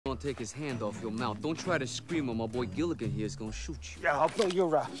take his hand off your mouth. Don't try to scream or my boy Gilligan here is gonna shoot you. Yeah, I'll blow your,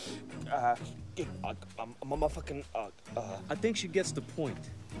 motherfucking, I think she gets the point.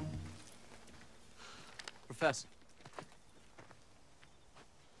 Professor.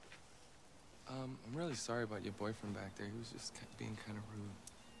 I'm really sorry about your boyfriend back there. He was just being kind of rude.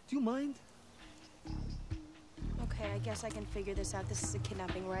 Do you mind? Okay, I guess I can figure this out. This is a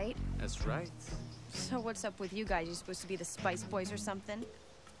kidnapping, right? That's right. So what's up with you guys? You supposed to be the Spice Boys or something?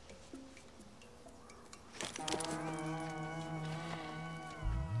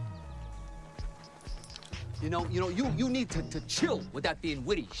 You need to chill with that being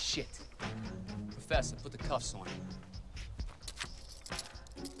witty shit. Professor, put the cuffs on.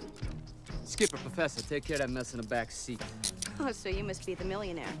 Skipper, Professor, take care of that mess in the back seat. Oh, so you must be the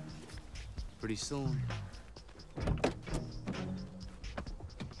millionaire. Pretty soon.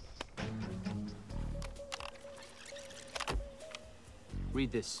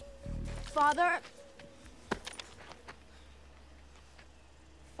 Read this. Father,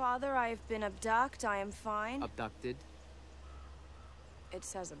 I've been abducted. I am fine. Abducted? It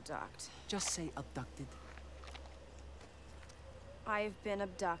says abduct. Just say abducted. I've been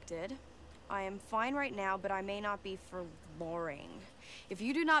abducted. I am fine right now, but I may not be for luring. If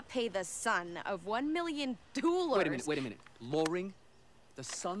you do not pay the son of 1 million Doolers... Wait a minute. Luring? The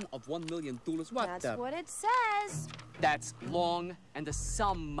son of 1 million Doolers? What That's what it says. That's long and the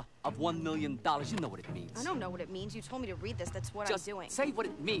sum of $1 million. You know what it means. I don't know what it means. You told me to read this. That's what I'm doing. Just say what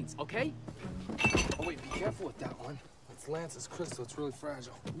it means, okay? Oh, wait, be careful with that one. It's Lance's crystal. It's really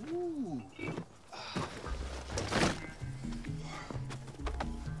fragile. Ooh.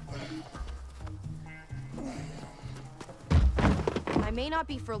 I may not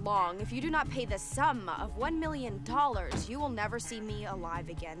be for long. If you do not pay the sum of $1 million, you will never see me alive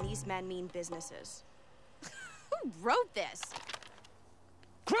again. These men mean businesses. Who wrote this?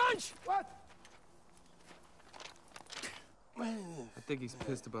 Crunch! What? I think he's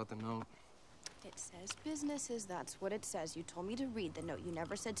pissed about the note. It says businesses. That's what it says. You told me to read the note. You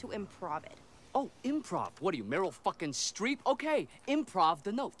never said to improv it. Oh, improv. What are you, Meryl fucking Streep? Okay, improv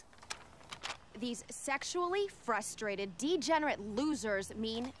the note. These sexually frustrated, degenerate losers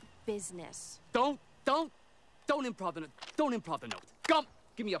mean business. Don't improv the note. Don't improv the note. Gump,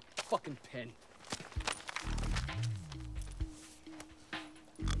 give me a fucking pen.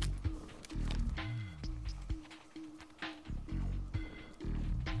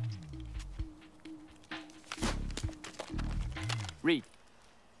 Read.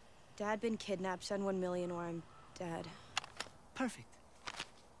 Dad been kidnapped, send 1 million or I'm dead. Perfect.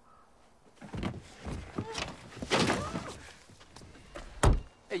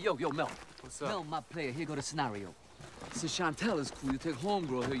 Hey, yo, Mel. What's up? Mel, my player, here go the scenario. Since Chantel is cool, you take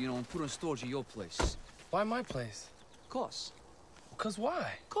homegirl here, and put her in storage at your place. Why my place? Course. Because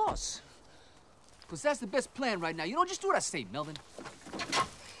why? Course. Because that's the best plan right now. You don't just do what I say, Melvin.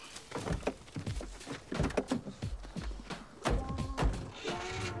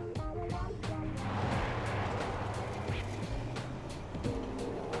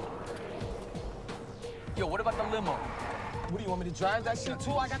 Yo, what about the limo? What do you want me to drive that shit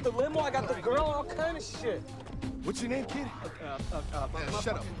too? I got the limo, I got the girl, all kind of shit. What's your name, kid?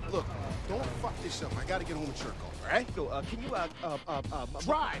 Shut up. Look, don't fuck this up. I gotta get home and jerk off, all right? Yo, can you,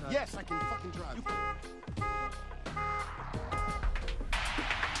 Drive! Yes, I can fucking drive.